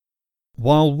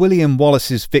While William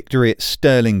Wallace's victory at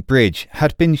Stirling Bridge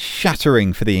had been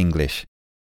shattering for the English,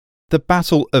 the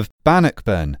Battle of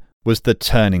Bannockburn was the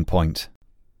turning point.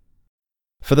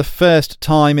 For the first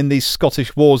time in these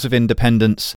Scottish Wars of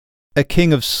Independence, a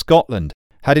King of Scotland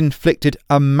had inflicted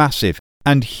a massive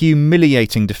and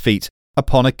humiliating defeat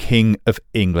upon a King of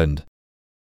England.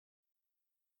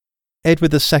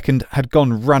 Edward II had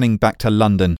gone running back to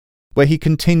London, where he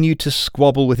continued to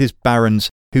squabble with his barons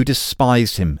who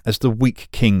despised him as the weak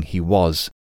king he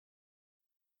was.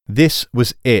 This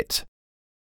was it.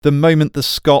 The moment the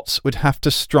Scots would have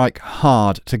to strike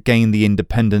hard to gain the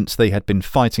independence they had been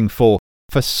fighting for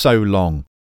so long.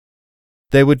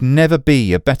 There would never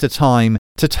be a better time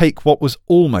to take what was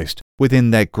almost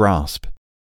within their grasp.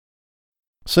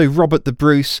 So Robert the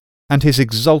Bruce and his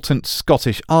exultant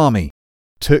Scottish army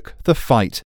took the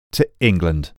fight to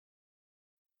England.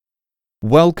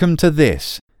 Welcome to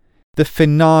this, the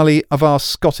finale of our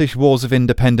Scottish Wars of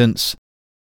Independence.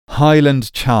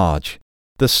 Highland Charge.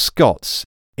 The Scots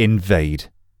invade.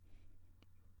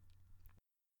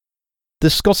 The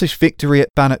Scottish victory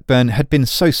at Bannockburn had been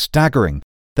so staggering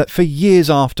that for years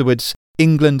afterwards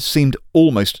England seemed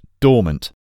almost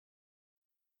dormant.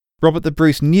 Robert the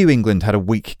Bruce knew England had a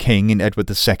weak king in Edward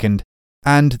II,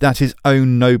 and that his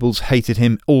own nobles hated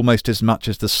him almost as much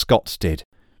as the Scots did.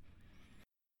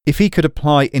 If he could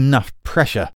apply enough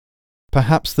pressure,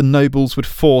 perhaps the nobles would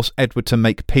force Edward to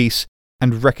make peace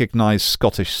and recognise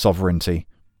Scottish sovereignty.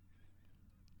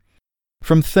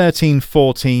 From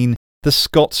 1314, the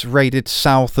Scots raided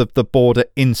south of the border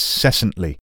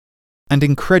incessantly, and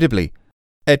incredibly,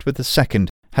 Edward II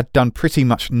had done pretty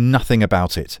much nothing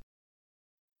about it.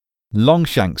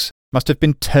 Longshanks must have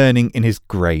been turning in his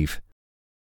grave.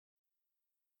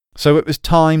 So it was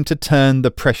time to turn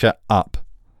the pressure up.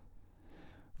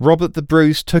 Robert the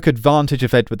Bruce took advantage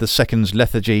of Edward II's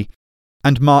lethargy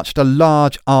and marched a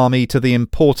large army to the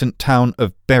important town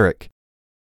of Berwick,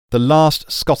 the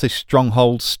last Scottish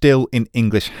stronghold still in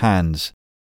English hands.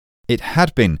 It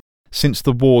had been since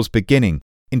the war's beginning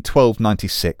in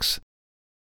 1296.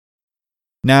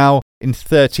 Now, in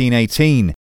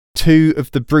 1318, two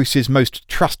of the Bruce's most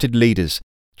trusted leaders,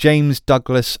 James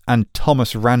Douglas and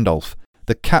Thomas Randolph,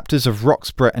 the captors of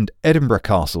Roxburgh and Edinburgh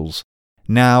castles,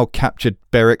 now captured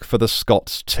Berwick for the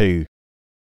Scots too.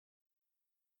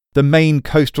 The main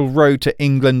coastal road to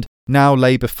England now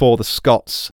lay before the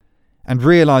Scots, and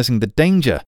realising the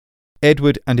danger,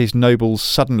 Edward and his nobles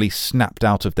suddenly snapped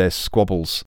out of their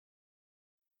squabbles.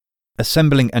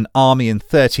 Assembling an army in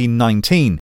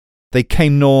 1319, they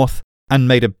came north and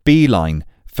made a beeline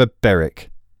for Berwick.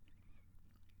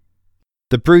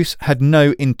 The Bruce had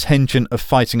no intention of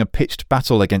fighting a pitched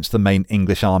battle against the main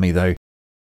English army though,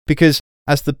 because,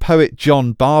 as the poet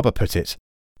John Barber put it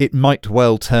might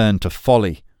well turn to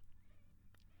folly.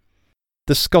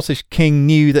 The Scottish king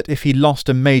knew that if he lost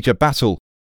a major battle,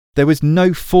 there was no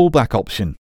fallback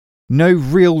option, no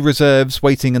real reserves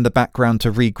waiting in the background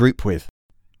to regroup with.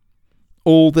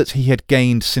 All that he had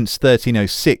gained since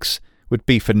 1306 would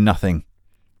be for nothing.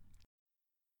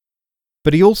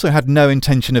 But he also had no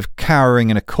intention of cowering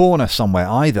in a corner somewhere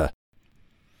either.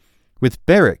 With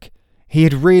Berwick, he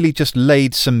had really just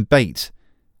laid some bait,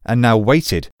 and now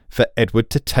waited for Edward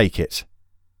to take it.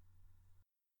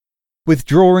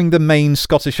 Withdrawing the main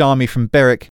Scottish army from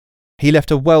Berwick, he left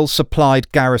a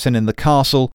well-supplied garrison in the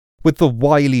castle with the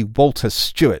wily Walter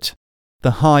Stewart,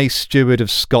 the High Steward of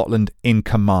Scotland, in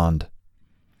command.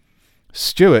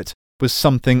 Stewart was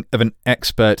something of an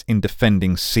expert in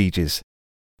defending sieges,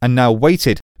 and now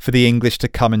waited for the English to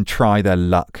come and try their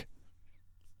luck.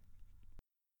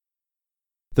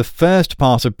 The first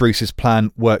part of Bruce's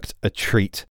plan worked a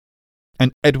treat,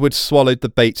 and Edward swallowed the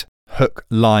bait hook,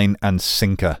 line and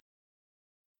sinker.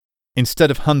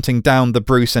 Instead of hunting down the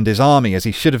Bruce and his army as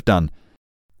he should have done,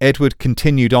 Edward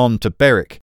continued on to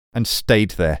Berwick and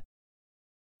stayed there.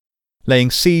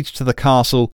 Laying siege to the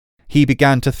castle, he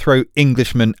began to throw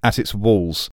Englishmen at its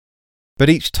walls, but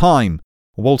each time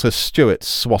Walter Stewart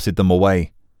swatted them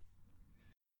away.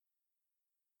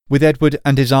 With Edward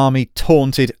and his army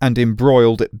taunted and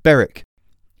embroiled at Berwick,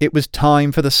 it was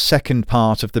time for the second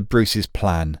part of the Bruce's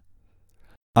plan: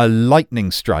 a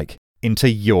lightning strike into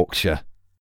Yorkshire.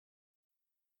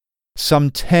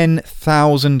 Some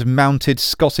 10,000 mounted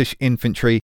Scottish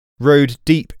infantry rode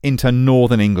deep into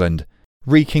northern England,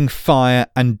 wreaking fire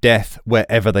and death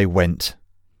wherever they went.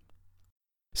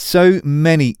 So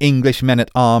many English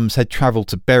men-at-arms had travelled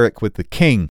to Berwick with the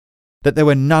king that there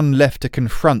were none left to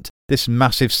confront this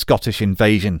massive Scottish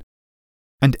invasion,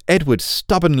 and Edward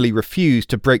stubbornly refused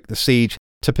to break the siege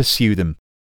to pursue them.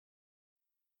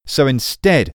 So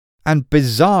instead, and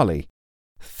bizarrely,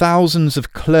 thousands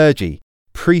of clergy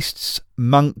priests,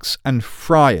 monks and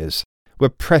friars were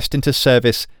pressed into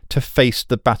service to face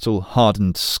the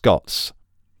battle-hardened Scots.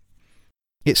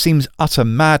 It seems utter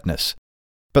madness,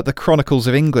 but the Chronicles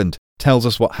of England tells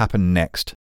us what happened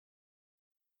next.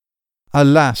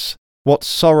 Alas, what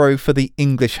sorrow for the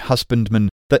English husbandman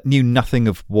that knew nothing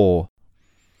of war.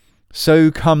 So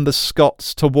come the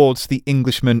Scots towards the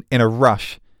Englishmen in a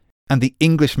rush, and the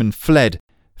Englishmen fled,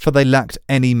 for they lacked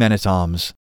any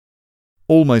men-at-arms.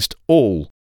 Almost all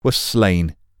were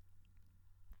slain.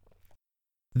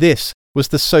 This was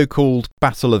the so-called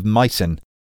Battle of Meissen,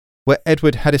 where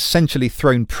Edward had essentially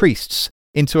thrown priests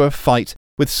into a fight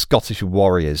with Scottish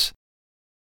warriors.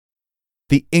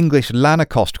 The English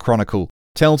Lanercost Chronicle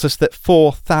tells us that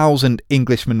 4,000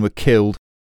 Englishmen were killed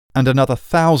and another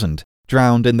 1,000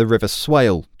 drowned in the River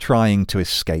Swale trying to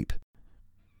escape.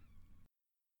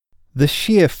 The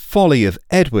sheer folly of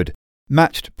Edward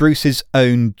matched Bruce's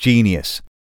own genius,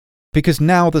 because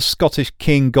now the Scottish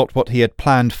king got what he had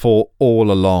planned for all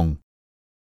along: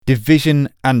 division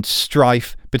and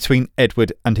strife between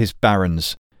Edward and his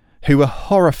barons, who were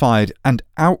horrified and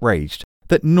outraged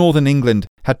that northern England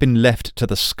had been left to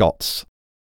the Scots.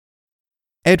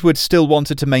 Edward still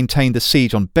wanted to maintain the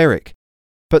siege on Berwick,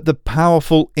 but the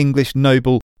powerful English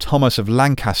noble Thomas of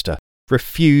Lancaster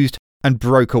refused and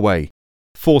broke away,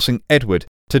 forcing Edward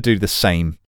to do the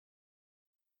same.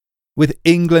 With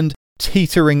England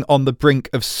teetering on the brink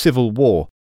of civil war,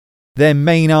 their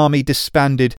main army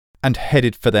disbanded and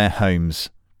headed for their homes.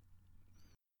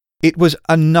 It was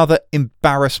another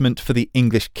embarrassment for the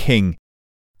English king,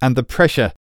 and the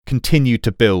pressure continued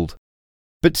to build,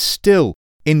 but still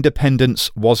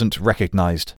independence wasn't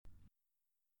recognised.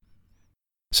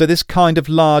 So this kind of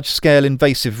large-scale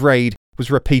invasive raid was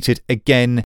repeated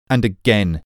again and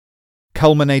again,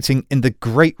 culminating in the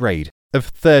Great Raid of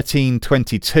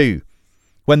 1322,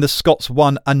 when the Scots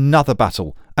won another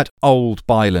battle at Old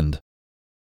Byland.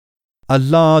 A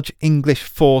large English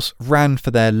force ran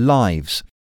for their lives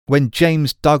when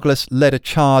James Douglas led a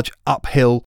charge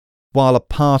uphill while a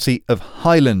party of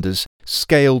Highlanders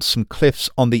scaled some cliffs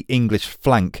on the English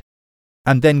flank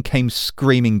and then came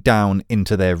screaming down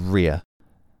into their rear.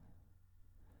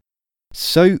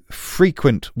 So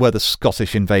frequent were the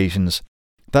Scottish invasions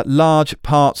that large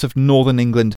parts of northern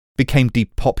England became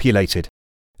depopulated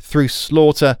through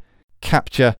slaughter,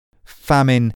 capture,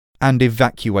 famine and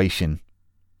evacuation.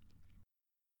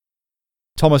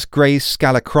 Thomas Gray's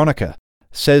Scala Chronica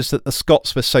says that the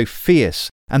Scots were so fierce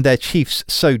and their chiefs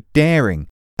so daring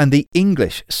and the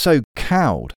English so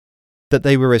cowed that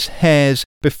they were as hares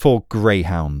before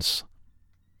greyhounds.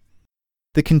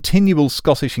 The continual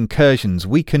Scottish incursions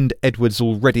weakened Edward's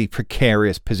already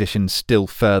precarious position still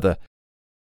further,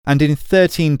 and in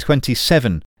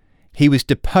 1327 he was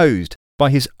deposed by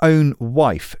his own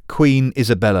wife, Queen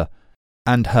Isabella,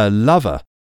 and her lover,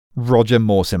 Roger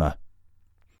Mortimer.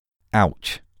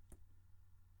 Ouch.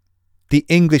 The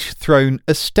English throne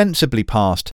ostensibly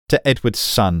passed to Edward's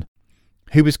son,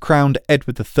 who was crowned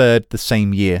Edward III the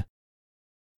same year.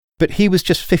 But he was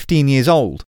just 15 years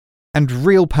old, and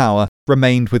real power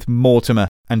remained with Mortimer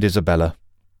and Isabella.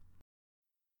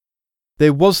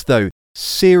 There was, though,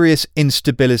 serious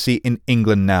instability in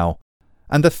England now,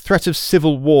 and the threat of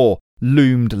civil war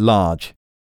loomed large.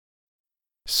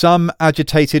 Some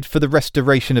agitated for the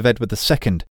restoration of Edward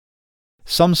II.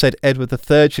 Some said Edward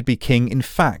III should be king in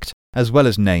fact as well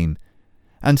as name,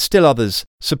 and still others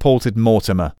supported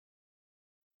Mortimer.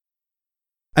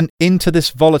 And into this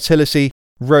volatility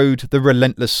rode the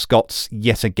relentless Scots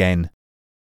yet again.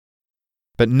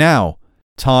 But now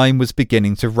time was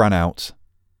beginning to run out.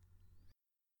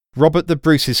 Robert the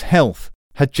Bruce's health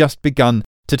had just begun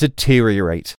to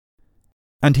deteriorate,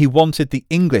 and he wanted the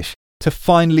English to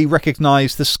finally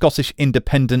recognise the Scottish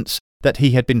independence that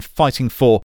he had been fighting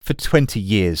for 20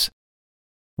 years,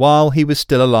 while he was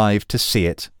still alive to see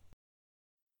it.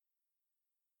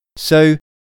 So,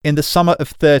 in the summer of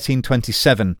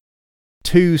 1327,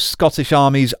 two Scottish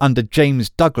armies under James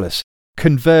Douglas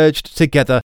converged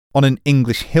together on an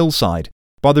English hillside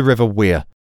by the River Wear,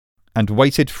 and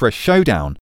waited for a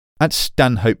showdown at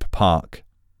Stanhope Park.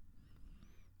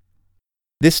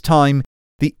 This time,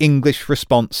 the English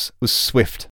response was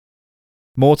swift,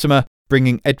 Mortimer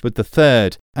bringing Edward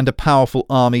III and a powerful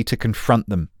army to confront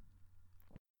them.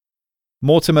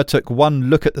 Mortimer took one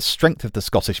look at the strength of the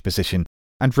Scottish position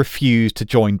and refused to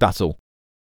join battle,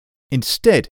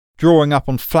 instead drawing up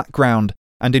on flat ground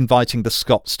and inviting the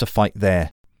Scots to fight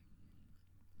there.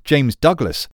 James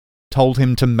Douglas told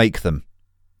him to make them.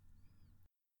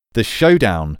 The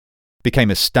showdown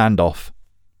became a standoff.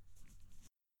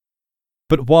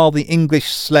 But while the English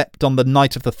slept on the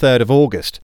night of the 3rd of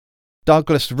August,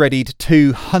 Douglas readied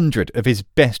 200 of his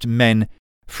best men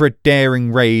for a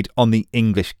daring raid on the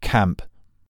English camp.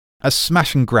 A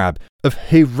smash and grab of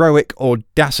heroic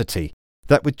audacity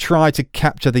that would try to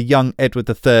capture the young Edward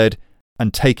III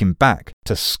and take him back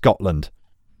to Scotland.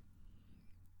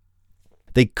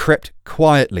 They crept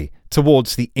quietly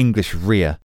towards the English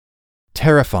rear,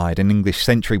 terrified an English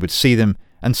sentry would see them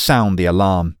and sound the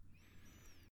alarm.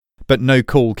 But no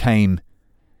call came,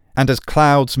 and as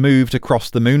clouds moved across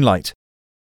the moonlight,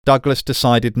 Douglas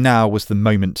decided now was the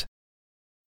moment.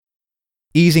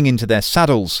 Easing into their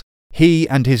saddles, he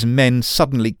and his men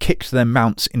suddenly kicked their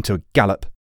mounts into a gallop,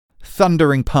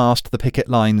 thundering past the picket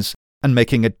lines and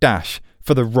making a dash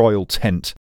for the royal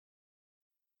tent.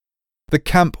 The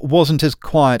camp wasn't as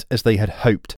quiet as they had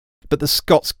hoped, but the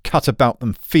Scots cut about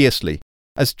them fiercely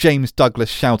as James Douglas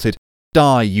shouted,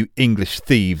 "Die, you English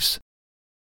thieves!"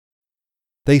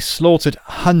 They slaughtered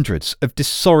hundreds of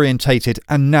disorientated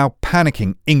and now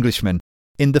panicking Englishmen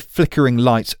in the flickering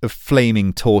light of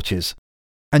flaming torches,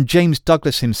 and James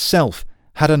Douglas himself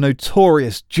had a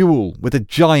notorious duel with a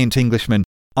giant Englishman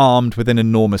armed with an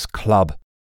enormous club.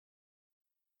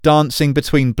 Dancing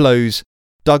between blows,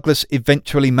 Douglas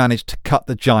eventually managed to cut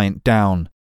the giant down,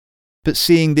 but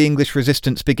seeing the English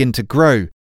resistance begin to grow,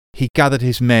 he gathered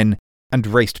his men and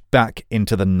raced back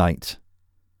into the night.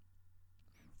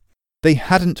 They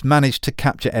hadn't managed to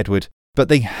capture Edward, but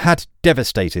they had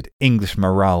devastated English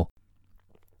morale.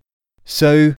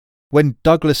 So, when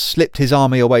Douglas slipped his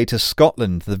army away to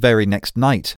Scotland the very next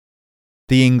night,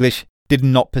 the English did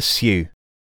not pursue,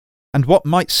 and what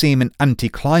might seem an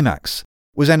anticlimax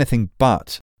was anything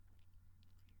but.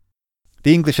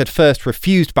 The English had first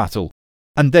refused battle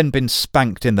and then been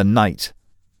spanked in the night.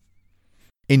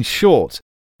 In short,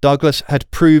 Douglas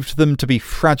had proved them to be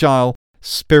fragile,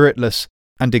 spiritless,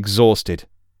 and exhausted.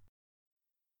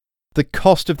 The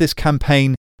cost of this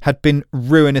campaign had been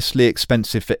ruinously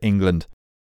expensive for England,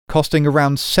 costing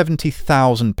around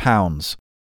 £70,000,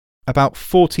 about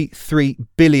 £43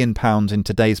 billion in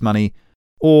today's money,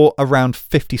 or around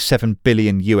 $57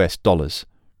 billion US.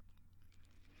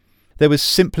 There was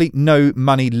simply no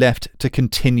money left to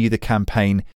continue the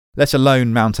campaign, let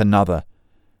alone mount another,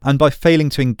 and by failing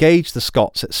to engage the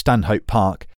Scots at Stanhope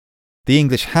Park, the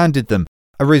English handed them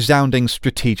a resounding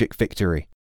strategic victory.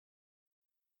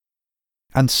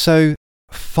 And so,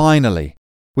 finally,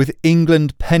 with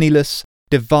England penniless,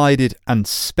 divided and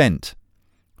spent,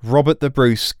 Robert the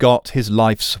Bruce got his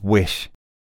life's wish.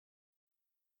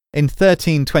 In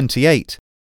 1328,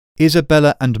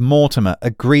 Isabella and Mortimer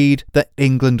agreed that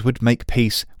England would make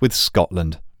peace with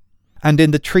Scotland, and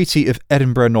in the Treaty of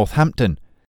Edinburgh-Northampton,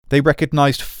 they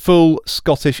recognised full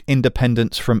Scottish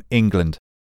independence from England,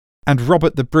 and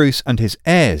Robert the Bruce and his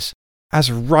heirs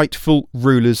as rightful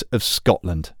rulers of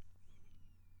Scotland.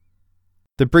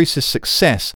 The Bruce's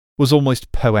success was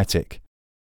almost poetic.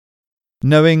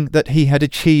 Knowing that he had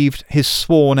achieved his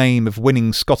sworn aim of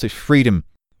winning Scottish freedom,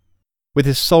 with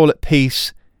his soul at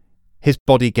peace, his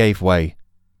body gave way.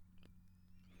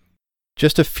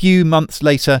 Just a few months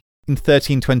later, in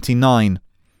 1329,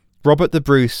 Robert the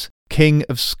Bruce, King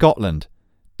of Scotland,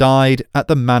 died at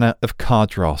the manor of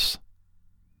Cardross.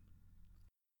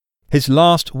 His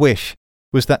last wish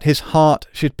was that his heart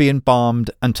should be embalmed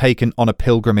and taken on a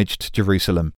pilgrimage to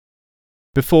Jerusalem,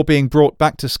 before being brought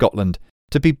back to Scotland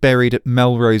to be buried at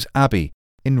Melrose Abbey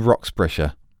in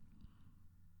Roxburghshire.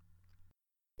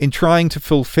 In trying to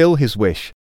fulfil his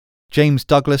wish, James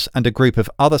Douglas and a group of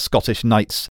other Scottish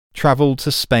knights travelled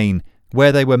to Spain,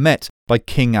 where they were met by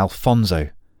King Alfonso,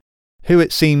 who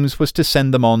it seems was to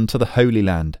send them on to the Holy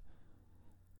Land.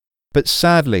 But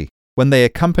sadly, when they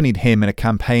accompanied him in a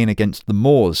campaign against the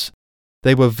Moors,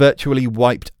 they were virtually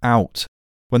wiped out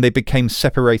when they became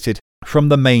separated from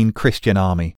the main Christian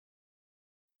army.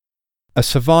 A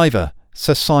survivor,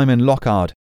 Sir Simon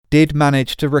Lockard, did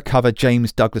manage to recover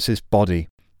James Douglas's body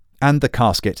and the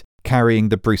casket carrying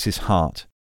the Bruce's heart,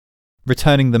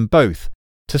 returning them both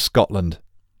to Scotland.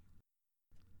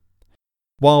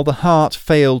 While the heart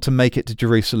failed to make it to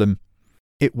Jerusalem,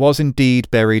 it was indeed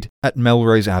buried at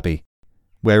Melrose Abbey,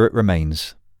 where it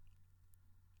remains.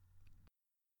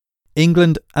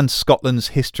 England and Scotland's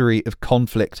history of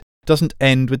conflict doesn't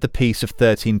end with the Peace of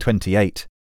 1328,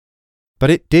 but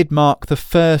it did mark the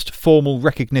first formal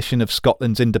recognition of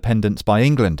Scotland's independence by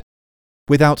England,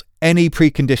 without any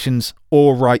preconditions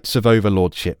or rights of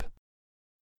overlordship.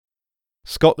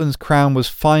 Scotland's crown was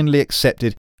finally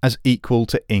accepted as equal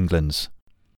to England's.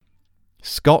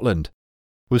 Scotland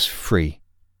was free.